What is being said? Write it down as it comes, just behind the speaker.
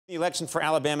The election for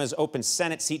Alabama's open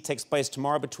Senate seat takes place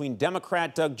tomorrow between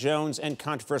Democrat Doug Jones and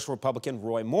controversial Republican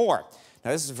Roy Moore.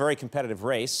 Now, this is a very competitive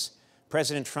race.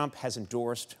 President Trump has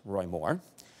endorsed Roy Moore.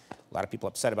 A lot of people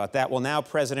upset about that. Well, now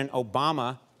President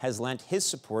Obama has lent his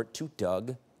support to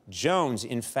Doug Jones.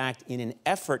 In fact, in an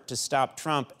effort to stop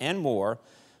Trump and Moore,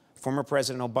 former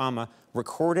President Obama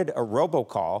recorded a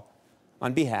robocall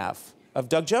on behalf of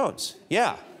Doug Jones.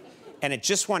 Yeah. And it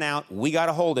just went out. We got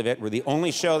a hold of it. We're the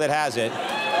only show that has it.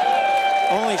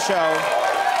 Only show.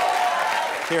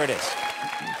 Here it is.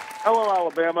 Hello,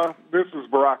 Alabama. This is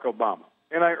Barack Obama.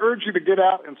 And I urge you to get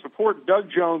out and support Doug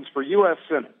Jones for U.S.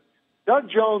 Senate. Doug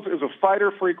Jones is a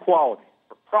fighter for equality,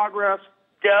 for progress.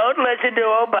 Don't listen to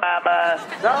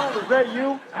Obama. Donald, is that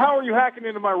you? How are you hacking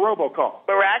into my robocall?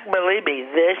 Barack, believe me,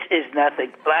 this is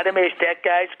nothing. Vladimir's tech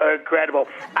guys are incredible.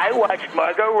 I watched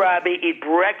Margot Robbie eat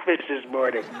breakfast this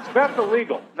morning. That's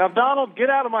illegal. Now, Donald,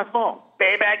 get out of my phone.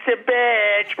 Payback's a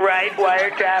bitch, right,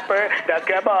 wiretapper? Now,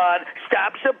 come on.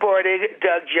 Stop supporting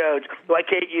Doug Jones. Why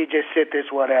can't you just sit this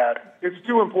one out? It's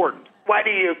too important. Why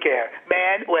do you care?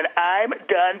 Man, when I'm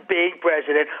done being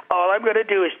president, all I'm going to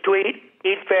do is tweet,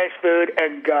 eat fast food,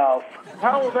 and golf.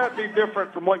 How will that be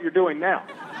different from what you're doing now?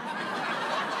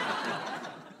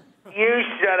 You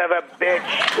son of a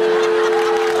bitch.